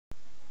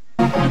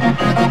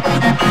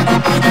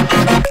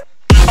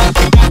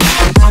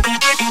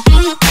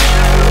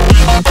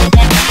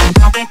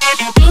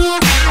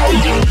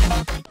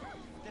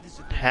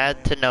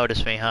Had to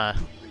notice me, huh?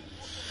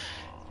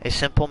 A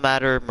simple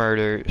matter of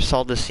murder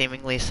solved the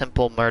seemingly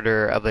simple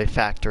murder of a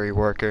factory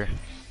worker.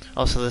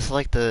 Also, this is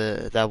like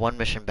that one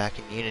mission back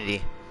in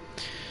Unity.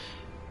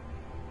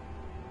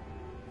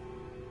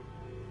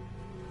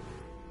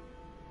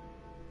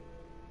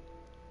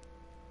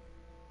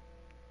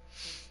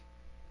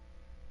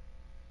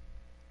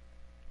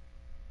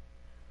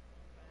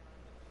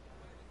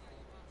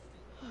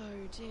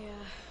 Oh dear.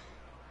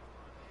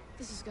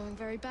 This is going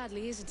very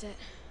badly, isn't it?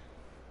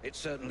 It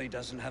certainly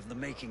doesn't have the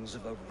makings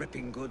of a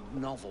ripping good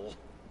novel.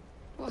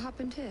 What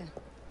happened here?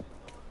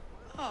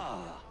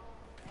 Ah.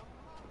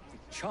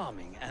 The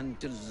charming and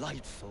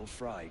delightful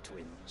Fry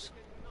twins.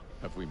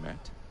 Have we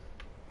met?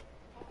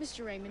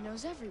 Mr. Raymond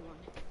knows everyone.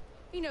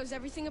 He knows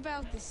everything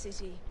about this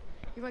city.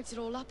 He writes it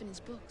all up in his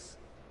books.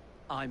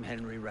 I'm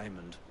Henry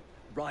Raymond,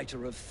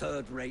 writer of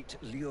third-rate,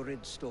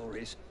 lurid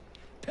stories.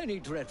 Penny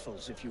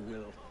dreadfuls, if you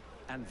will.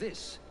 And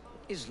this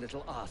is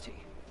Little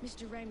Artie.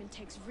 Mr. Raymond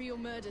takes real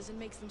murders and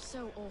makes them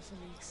so awfully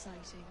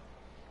exciting.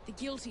 The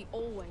guilty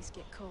always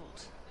get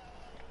caught.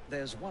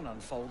 There's one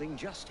unfolding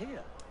just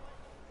here.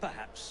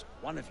 Perhaps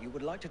one of you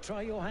would like to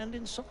try your hand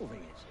in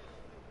solving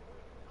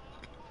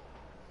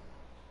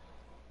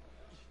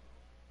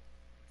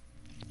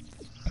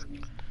it.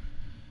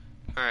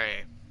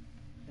 Alright.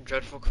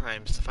 Dreadful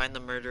crimes. To find the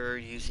murderer,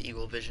 use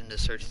Eagle Vision to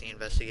search the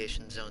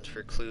investigation zones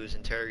for clues,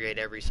 interrogate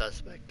every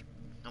suspect.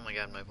 Oh my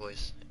god, my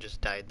voice just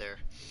died there.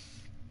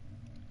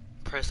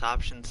 Press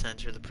option to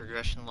enter the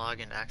progression log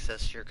and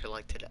access your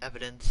collected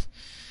evidence.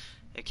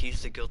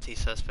 Accuse the guilty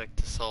suspect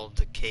to solve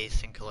the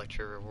case and collect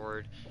your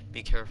reward.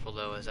 Be careful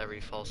though, as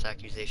every false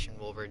accusation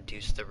will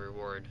reduce the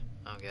reward.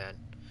 Oh god.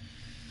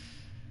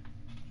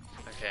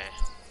 Okay.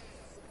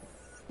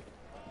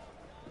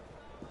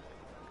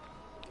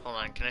 Hold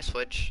on, can I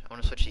switch? I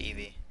want to switch to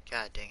Eevee.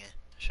 God dang it.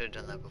 I should have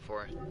done that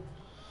before.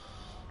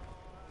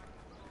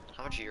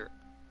 How much are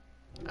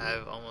I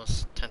have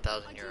almost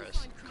 10,000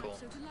 euros. Cool.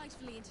 So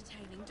delightfully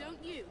entertaining,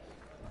 don't you?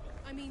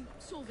 I mean,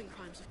 solving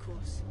crimes, of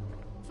course.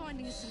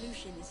 Finding a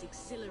solution is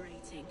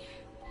exhilarating.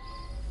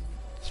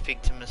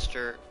 Speak to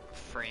Mr.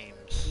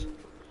 Frames.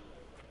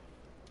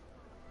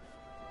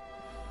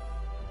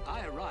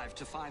 I arrived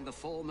to find the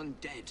foreman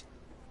dead,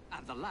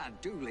 and the lad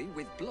Dooley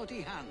with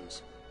bloody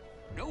hands.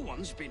 No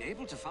one's been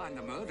able to find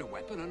the murder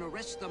weapon and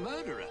arrest the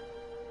murderer.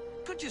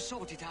 Could you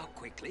sort it out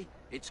quickly?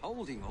 It's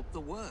holding up the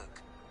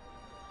work.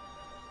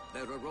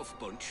 They're a rough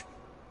bunch,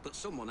 but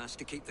someone has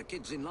to keep the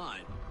kids in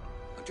line.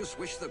 I just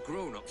wish the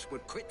grown-ups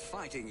would quit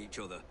fighting each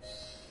other.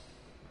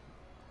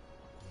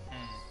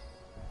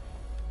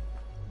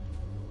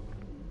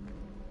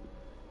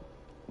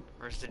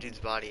 Where's the dude's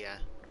body at?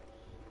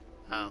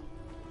 Oh.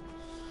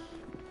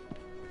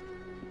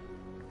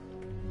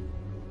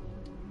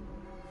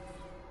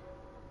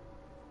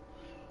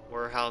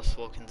 Warehouse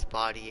Wilkins'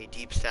 body, a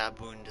deep stab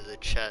wound to the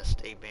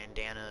chest, a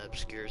bandana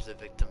obscures the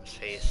victim's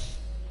face.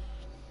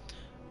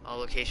 All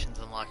locations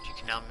unlocked. You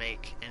can now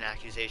make an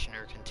accusation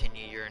or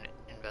continue your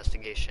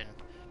investigation.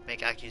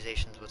 Make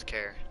accusations with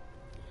care.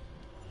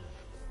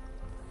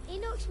 He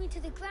knocks me to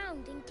the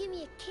ground and give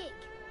me a kick.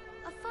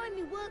 I find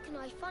me work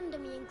knife under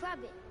me and grab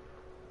it.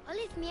 I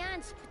lift my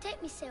hands to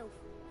protect myself,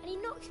 and he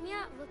knocks me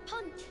out with a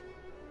punch.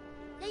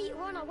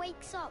 Later on I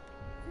wakes up,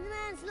 and the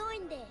man's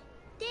lying there,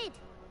 dead.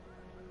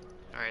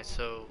 Alright,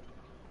 so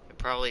it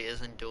probably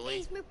isn't Dooley.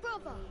 He's my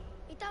brother.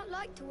 He don't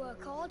like to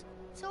work hard,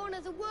 so one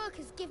of the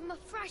workers give him a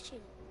thrashing.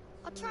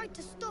 I tried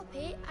to stop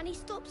it, and he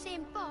stops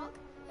hitting bark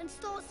and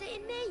starts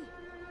hitting me.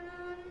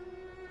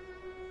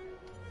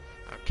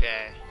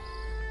 Okay.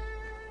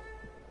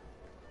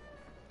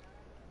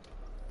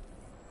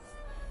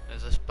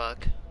 Is this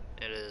Buck?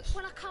 It is.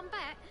 When I come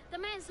back, the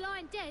man's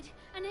lying dead,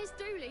 and there's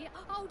Dooley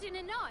holding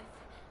a knife.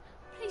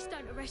 Please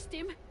don't arrest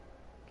him.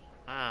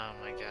 Oh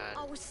my god.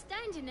 I was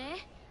standing there,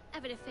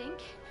 having a think,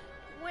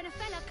 when a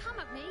fella come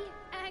at me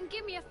and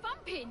give me a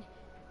thumping.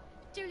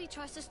 Dooley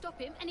tries to stop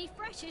him, and he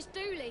thrashes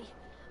Dooley.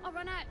 I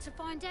run out to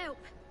find help.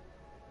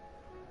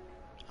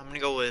 I'm gonna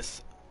go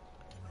with...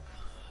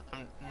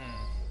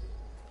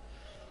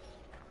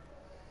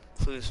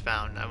 Clues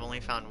found. I've only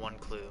found one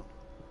clue.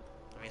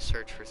 Let me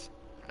search for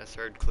a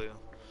third clue.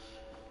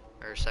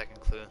 Or a second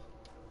clue.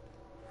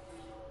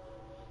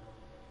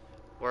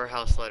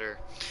 Warehouse letter.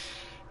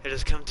 It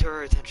has come to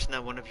our attention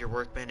that one of your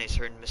workmen, a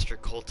certain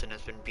Mr. Colton,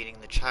 has been beating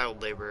the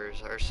child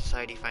laborers. Our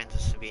society finds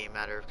this to be a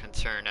matter of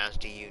concern, as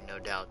do you, no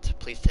doubt.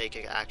 Please take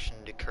action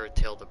to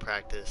curtail the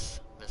practice.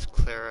 Miss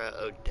Clara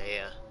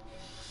O'Dea.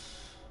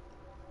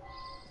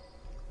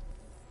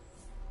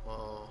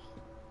 Well,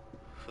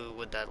 who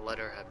would that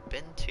letter have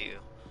been to?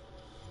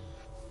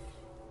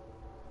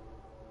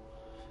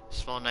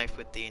 Small knife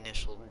with the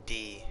initial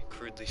D,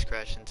 crudely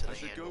scratched into the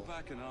handle. I should go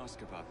back and ask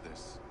about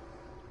this.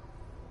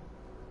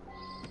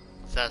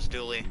 That's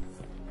Dooley.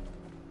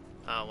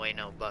 Oh wait,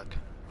 no, Buck.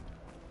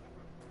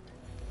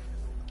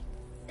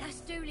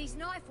 That's Dooley's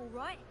knife, all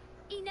right.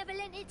 He never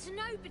lent it to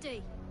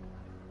nobody.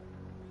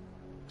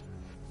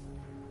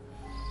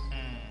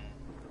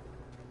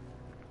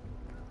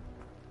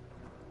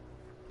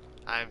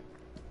 I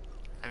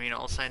mean,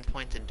 all signs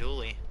point to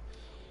Dooley.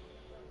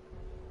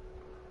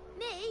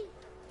 Me?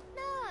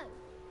 No.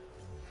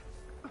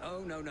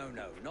 Oh, no,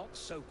 not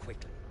so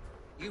quickly.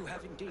 You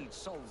have indeed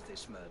solved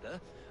this murder,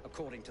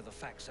 according to the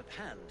facts at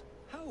hand.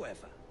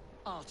 However,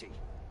 Artie,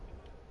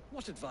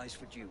 what advice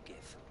would you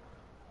give?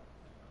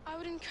 I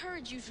would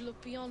encourage you to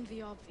look beyond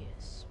the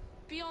obvious,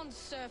 beyond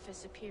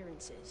surface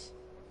appearances.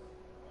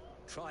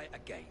 Try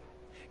again.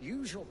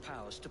 Use your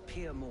powers to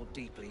peer more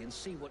deeply and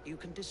see what you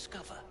can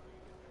discover.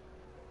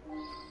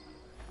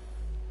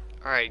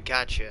 Alright,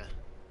 gotcha.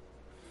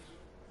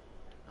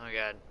 Oh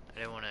god, I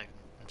didn't want to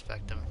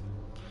inspect them.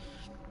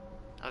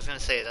 I was gonna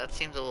say, that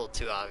seems a little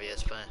too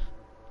obvious, but...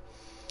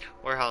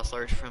 Warehouse,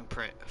 large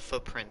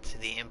footprint,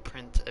 the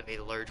imprint of a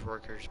large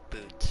worker's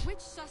boot. Which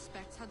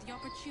suspects had the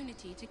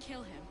opportunity to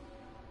kill him?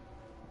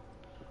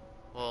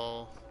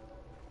 Well...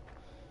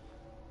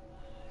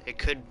 It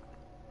could...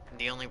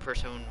 The only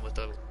person with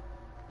a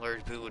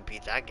large boot would be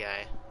that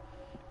guy.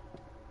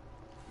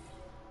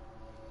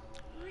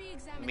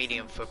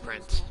 Medium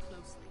footprint.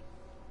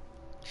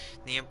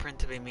 The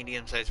imprint of a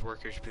medium-sized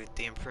worker's boot.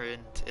 The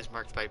imprint is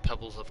marked by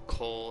pebbles of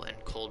coal and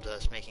coal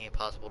dust, making it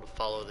possible to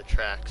follow the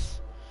tracks.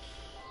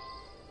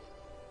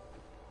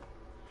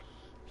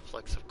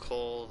 Flecks of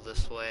coal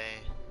this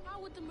way. How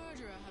would the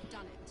murderer have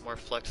done it? More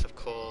flecks of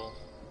coal.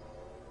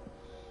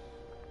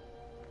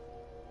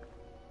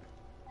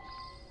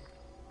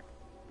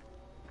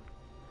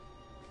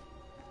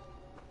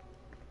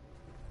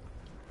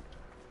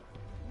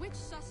 Which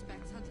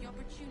suspects had the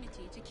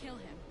opportunity to kill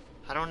him?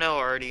 I don't know,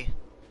 Artie.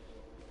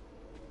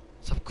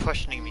 Stop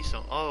questioning me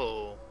so.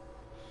 Oh.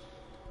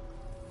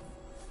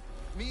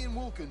 Me and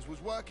Wilkins was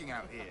working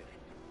out here.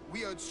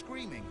 We heard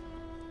screaming.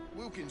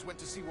 Wilkins went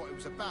to see what it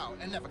was about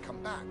and never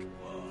come back.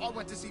 I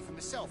went to see for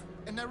myself,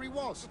 and there he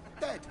was,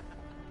 dead.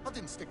 I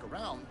didn't stick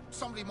around.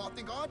 Somebody might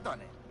think I'd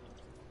done it.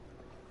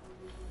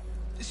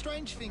 The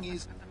strange thing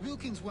is,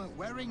 Wilkins weren't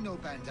wearing no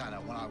bandana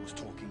when I was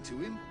talking to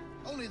him.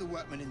 Only the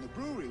workmen in the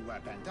brewery wear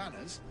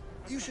bandanas.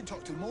 You should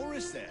talk to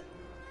Morris there.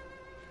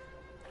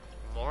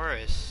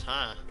 Morris,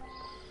 huh?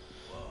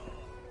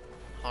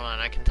 Hold on,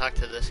 I can talk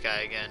to this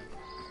guy again.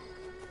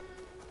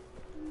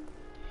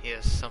 He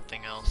has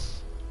something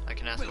else. I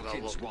can ask about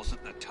Wilkins Wilkins.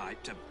 wasn't the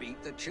type to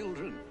beat the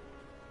children.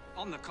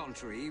 On the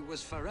contrary, he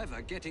was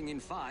forever getting in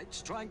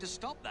fights, trying to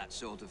stop that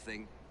sort of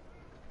thing.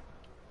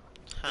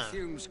 Huh. The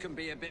fumes can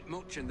be a bit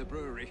much in the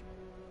brewery.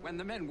 When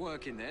the men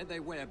work in there, they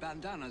wear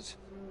bandanas.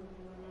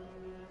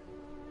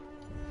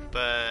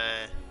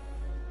 But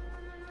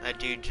that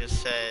dude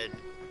just said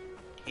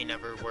he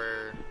never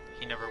wore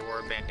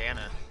a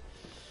bandana.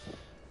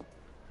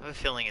 I have a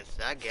feeling it's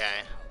that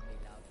guy.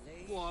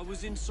 Well, I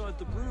was inside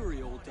the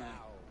brewery all day.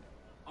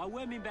 I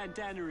wear me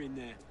bandana in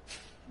there.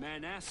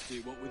 Man nasty,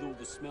 what with all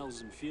the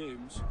smells and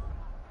fumes.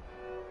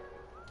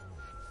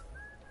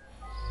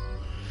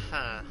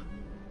 Huh.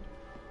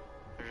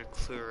 There's a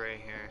clue right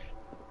here.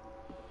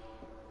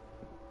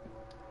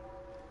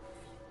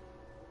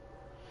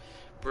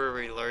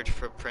 Brewery, large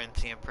footprint,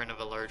 the imprint of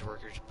a large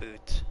worker's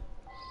boot.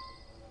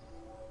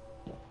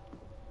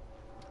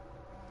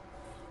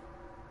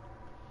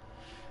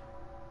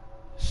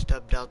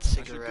 Stubbed out I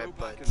should cigarette go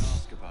back and butts.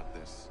 ask about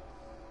this.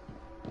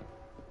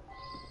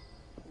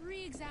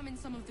 Re-examine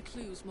some of the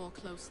clues more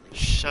closely.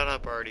 Shut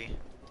up, Artie.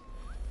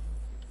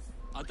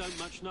 I don't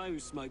much know who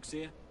smokes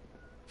here.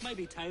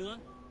 Maybe Taylor?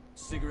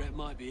 Cigarette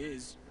might be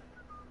his.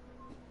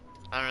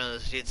 I don't know,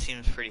 this dude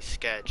seems pretty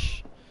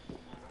sketch.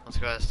 Let's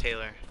go ask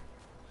Taylor.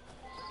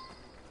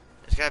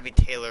 It's gotta be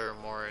Taylor or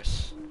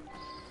Morris.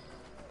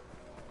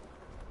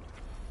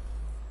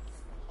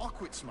 I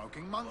quit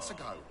smoking months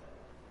ago.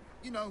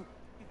 You know,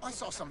 I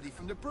saw somebody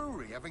from the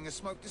brewery having a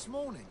smoke this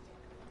morning.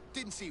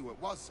 Didn't see who it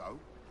was, though.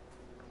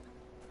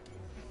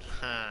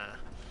 Huh.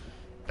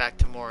 Back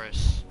to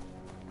Morris.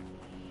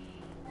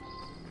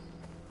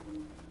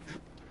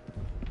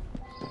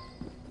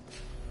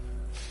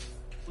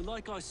 Well,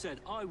 like I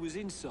said, I was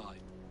inside.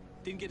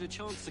 Didn't get a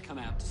chance to come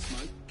out to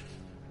smoke.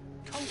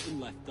 Colton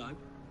left, though.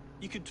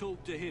 You could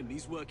talk to him.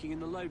 He's working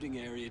in the loading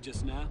area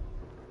just now.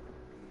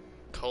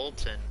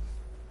 Colton.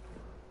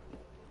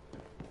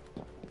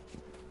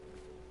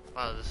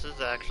 Wow, this is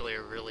actually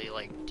a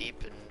really,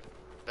 deep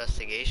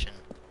investigation.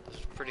 This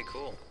is pretty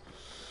cool.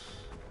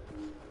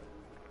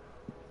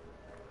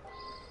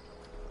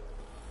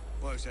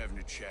 I was having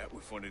a chat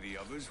with one of the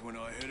others when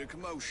I heard a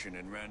commotion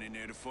and ran in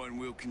there to find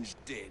Wilkins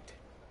dead.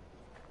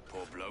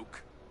 Poor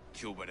bloke.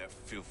 Killed by that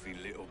filthy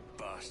little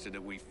bastard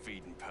that we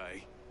feed and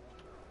pay.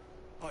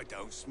 I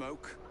don't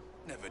smoke.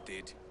 Never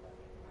did.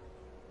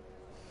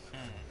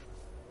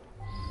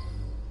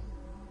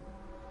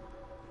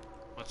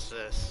 What's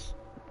this?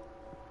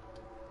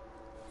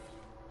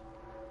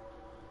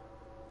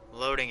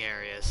 Loading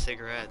area, I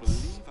cigarettes.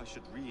 believe I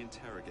should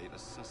re-interrogate a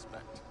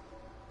suspect.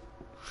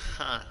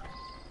 Huh.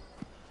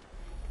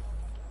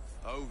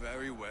 Oh,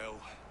 very well.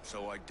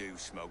 So I do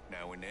smoke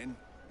now and then.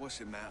 What's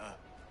the matter?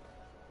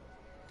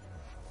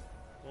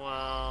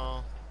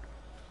 Well...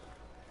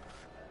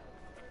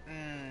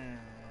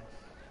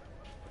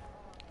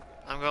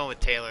 I'm going with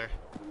Taylor.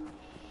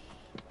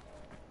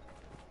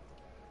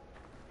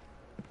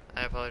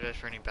 apologize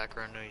for any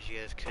background noise you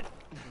guys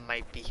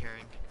might be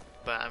hearing,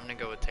 but I'm gonna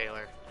go with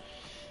Taylor.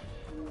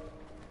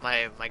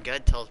 My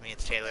gut tells me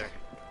it's Taylor.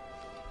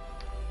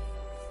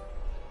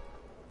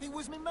 He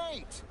was my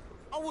mate.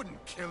 I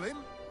wouldn't kill him.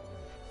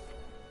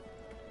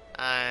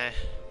 I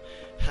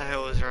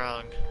was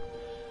wrong.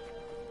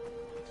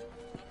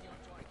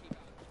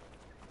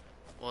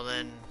 Well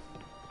then,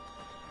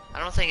 I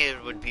don't think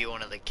it would be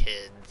one of the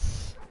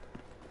kids.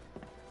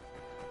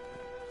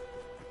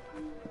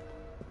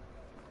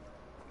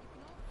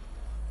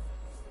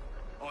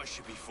 I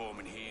should be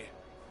foreman here.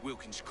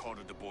 Wilkins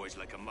coddled the boys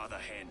like a mother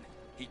hen.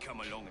 He come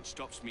along and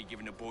stops me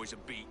giving the boys a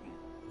beating.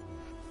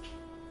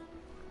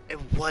 It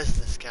was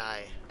this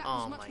guy. That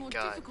Oh was much my more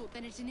god. difficult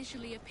than it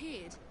initially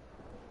appeared.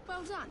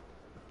 Well done.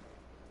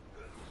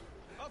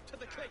 Up to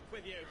the click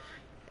with you.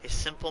 A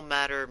simple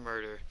matter of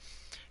murder.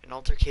 An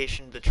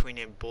altercation between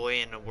a boy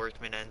and a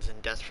workman ends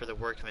in death for the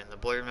workman. The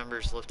boy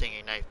remembers lifting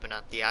a knife, but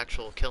not the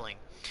actual killing.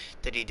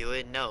 Did he do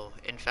it? No.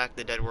 In fact,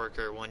 the dead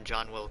worker, one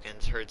John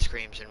Wilkins, heard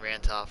screams and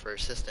ran to offer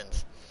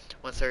assistance.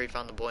 Once there, he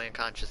found the boy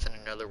unconscious and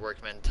another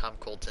workman, Tom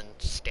Colton,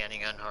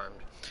 standing unharmed.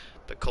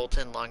 But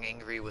Colton, long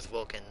angry with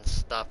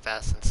Wilkins, thought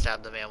fast and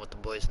stabbed the man with the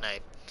boy's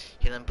knife.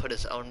 He then put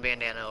his own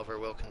bandana over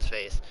Wilkins'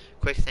 face.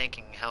 Quick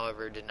thinking,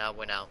 however, did not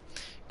win out.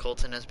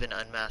 Colton has been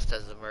unmasked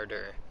as the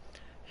murderer,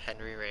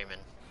 Henry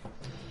Raymond.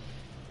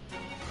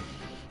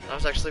 That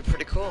was actually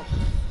pretty cool.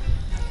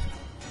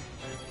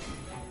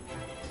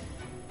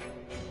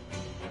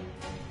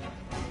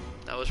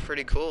 That was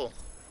pretty cool.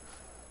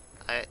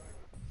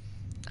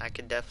 I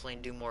could definitely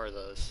do more of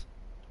those.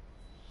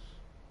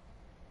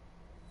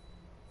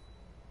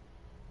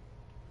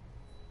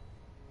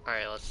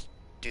 Alright, let's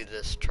do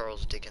this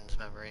Charles Dickens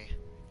memory.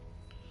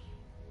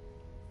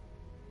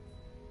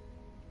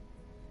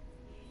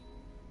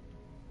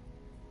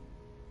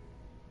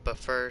 But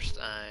first,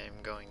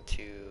 I'm going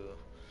to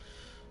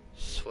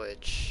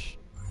switch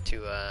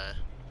to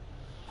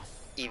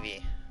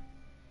Evie.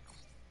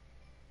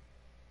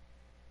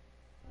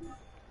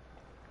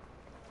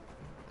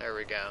 There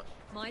we go.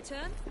 My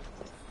turn?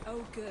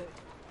 Oh, good.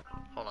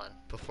 Hold on.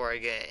 Before I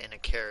get in a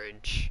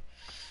carriage,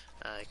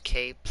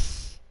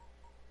 capes,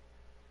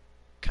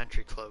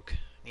 country cloak.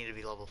 Need to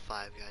be level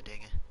 5, god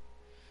dang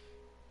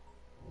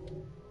it.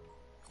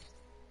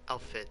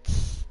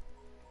 Outfits.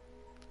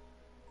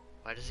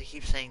 Why does he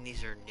keep saying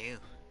these are new?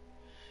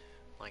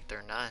 Like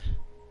they're not.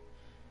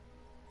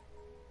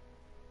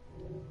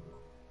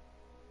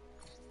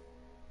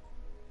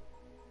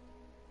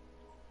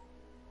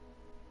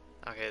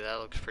 Okay, that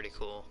looks pretty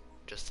cool.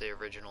 Just the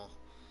original.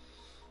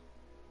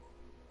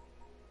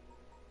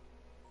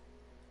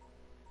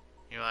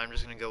 You know, I'm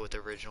just gonna go with the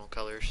original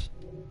colors.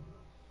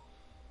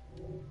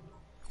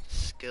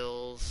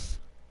 Skills.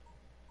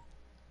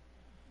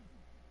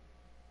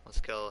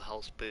 Let's go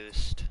health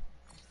boost.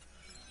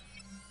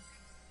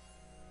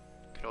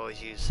 Could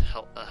always use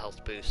a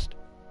health boost.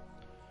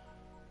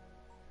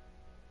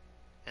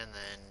 And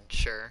then,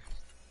 sure,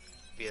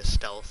 be a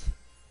stealth.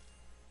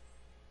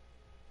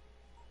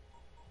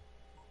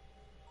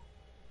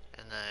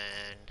 And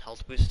then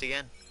health boost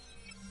again.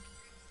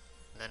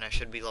 And then I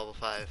should be level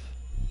 5.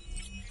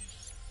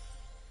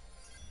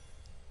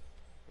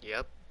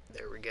 Yep,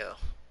 there we go.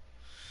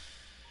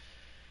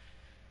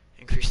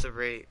 Increase the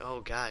rate.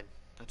 Oh god,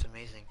 that's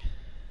amazing.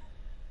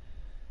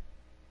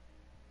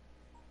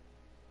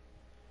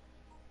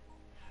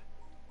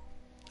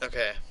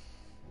 Okay.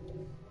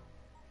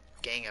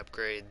 Gang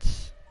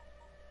upgrades.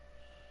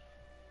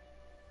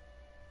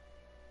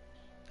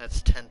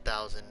 That's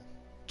 10,000.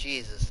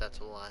 Jesus, that's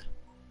a lot.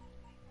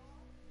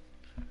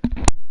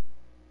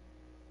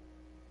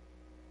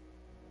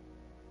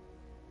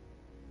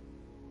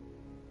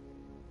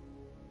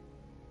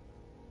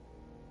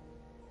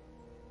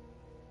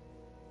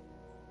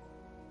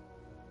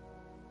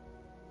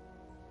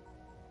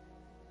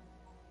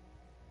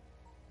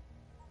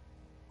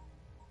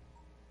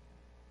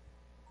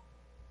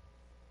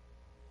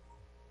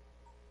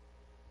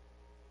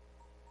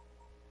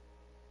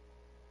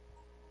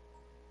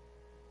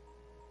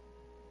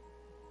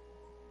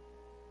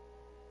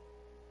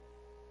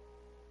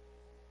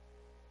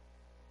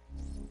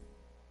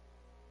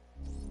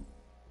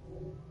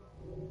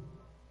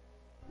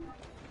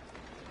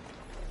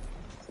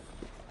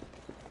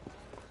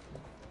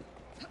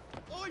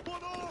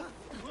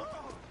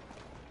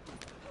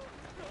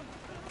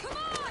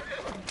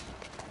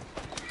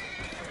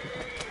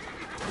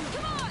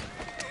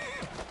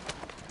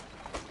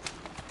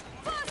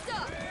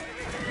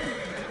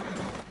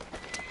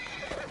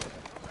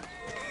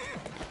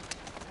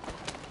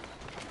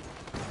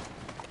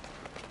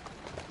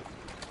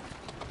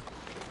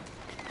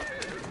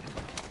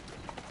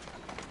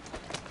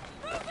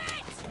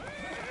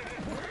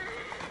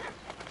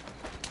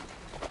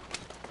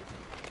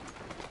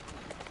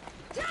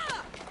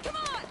 Come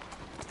on!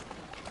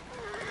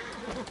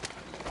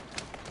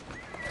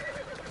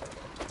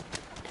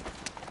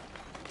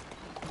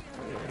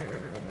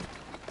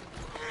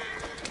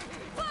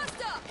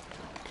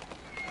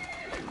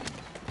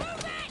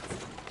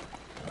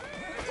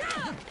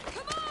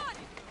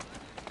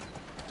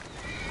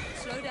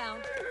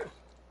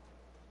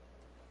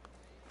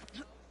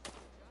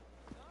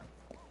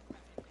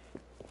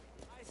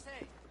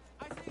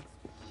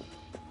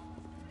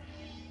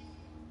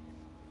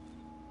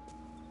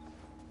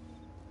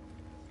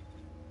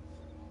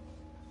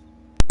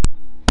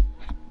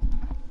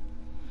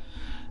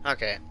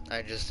 Okay,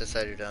 I just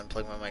decided to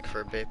unplug my mic for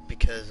a bit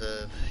because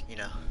of, you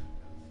know,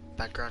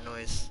 background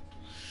noise.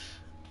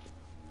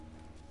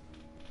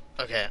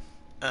 Okay.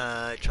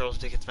 Charles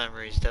Dickens'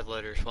 memories, dead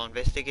letters. While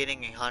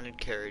investigating a haunted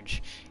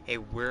carriage, a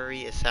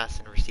weary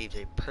assassin receives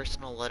a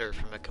personal letter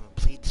from a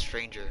complete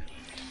stranger.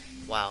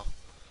 Wow.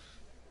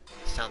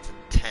 Sounds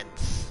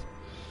intense.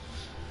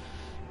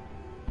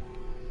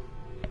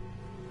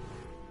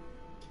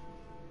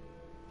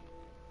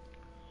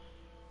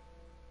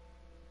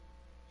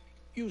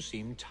 You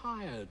seem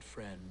tired,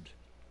 friend.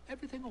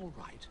 Everything all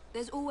right?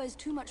 There's always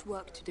too much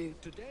work to do.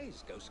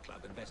 Today's Ghost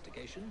Club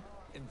investigation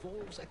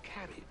involves a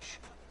carriage.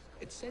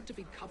 It's said to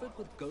be covered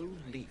with gold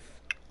leaf,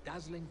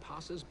 dazzling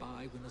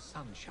passers-by when the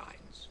sun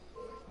shines.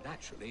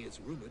 Naturally, it's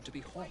rumored to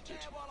be haunted.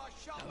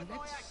 Now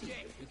let's see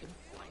if we can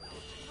find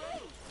it.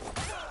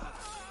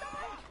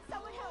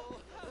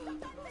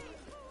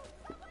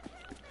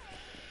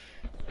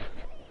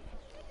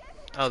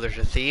 Oh, there's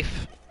a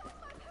thief?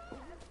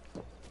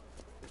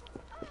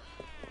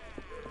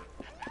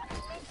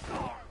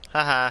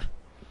 Haha.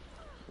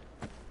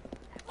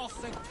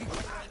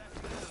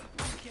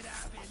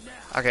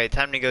 Okay,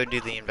 time to go do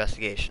the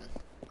investigation.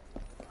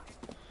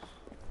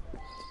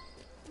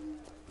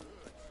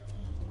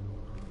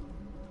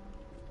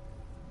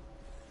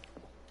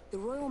 The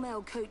Royal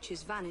Mail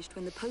coaches vanished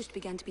when the post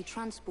began to be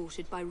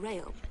transported by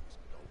rail.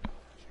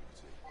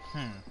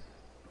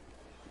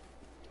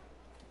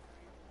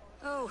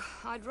 Oh,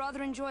 I'd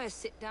rather enjoy a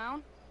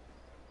sit-down,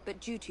 but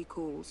duty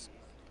calls.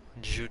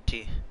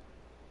 Duty.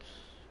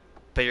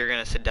 But you're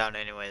gonna sit down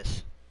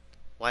anyways.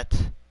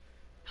 What?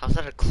 How's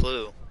that a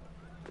clue?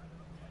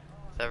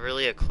 Is that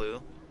really a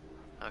clue?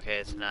 Okay,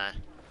 it's not.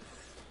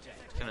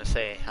 I was gonna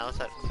say, how's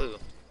that a clue?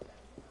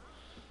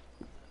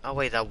 Oh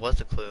wait, that was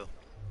a clue.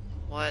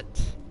 What?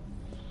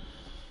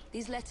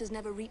 These letters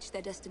never reached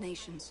their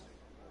destinations.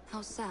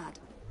 How sad.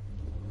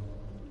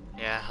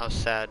 Yeah, how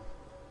sad.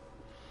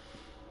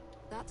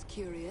 That's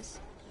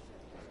curious.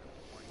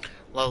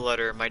 Love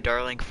letter, my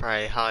darling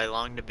Fry, how I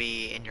long to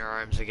be in your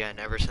arms again.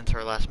 Ever since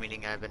our last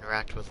meeting, I have been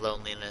racked with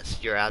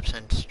loneliness. Your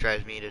absence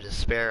drives me to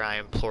despair. I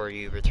implore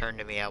you, return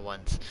to me at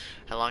once.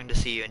 I long to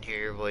see you and hear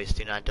your voice.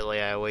 Do not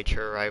delay. I await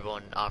your arrival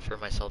and offer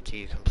myself to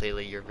you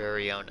completely. Your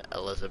very own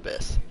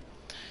Elizabeth.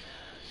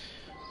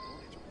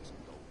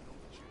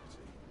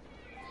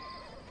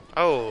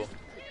 Oh.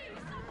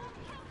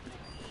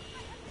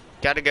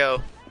 Gotta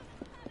go.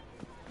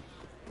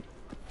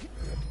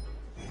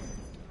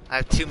 I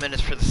have 2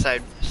 minutes for the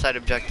side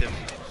objective.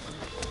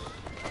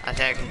 I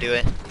think I can do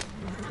it.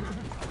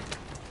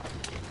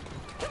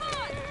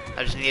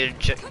 I just need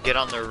to get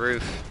on the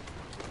roof.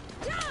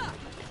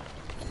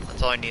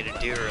 That's all I need to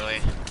do,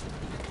 really.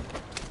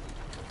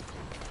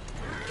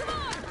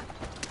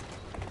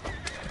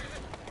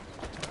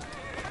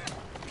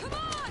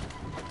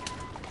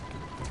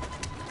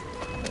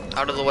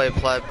 Out of the way,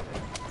 pleb.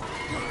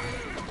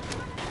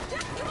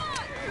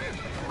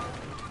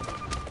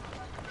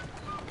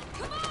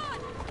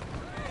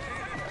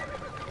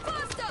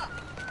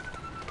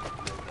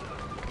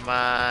 Come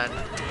on.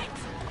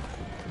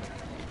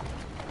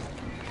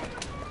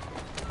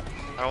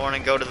 I don't want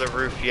to go to the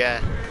roof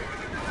yet.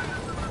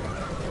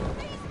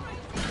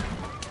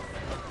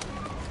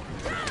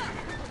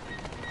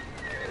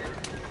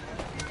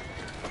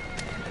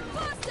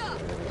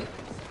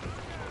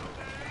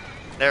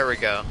 There we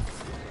go.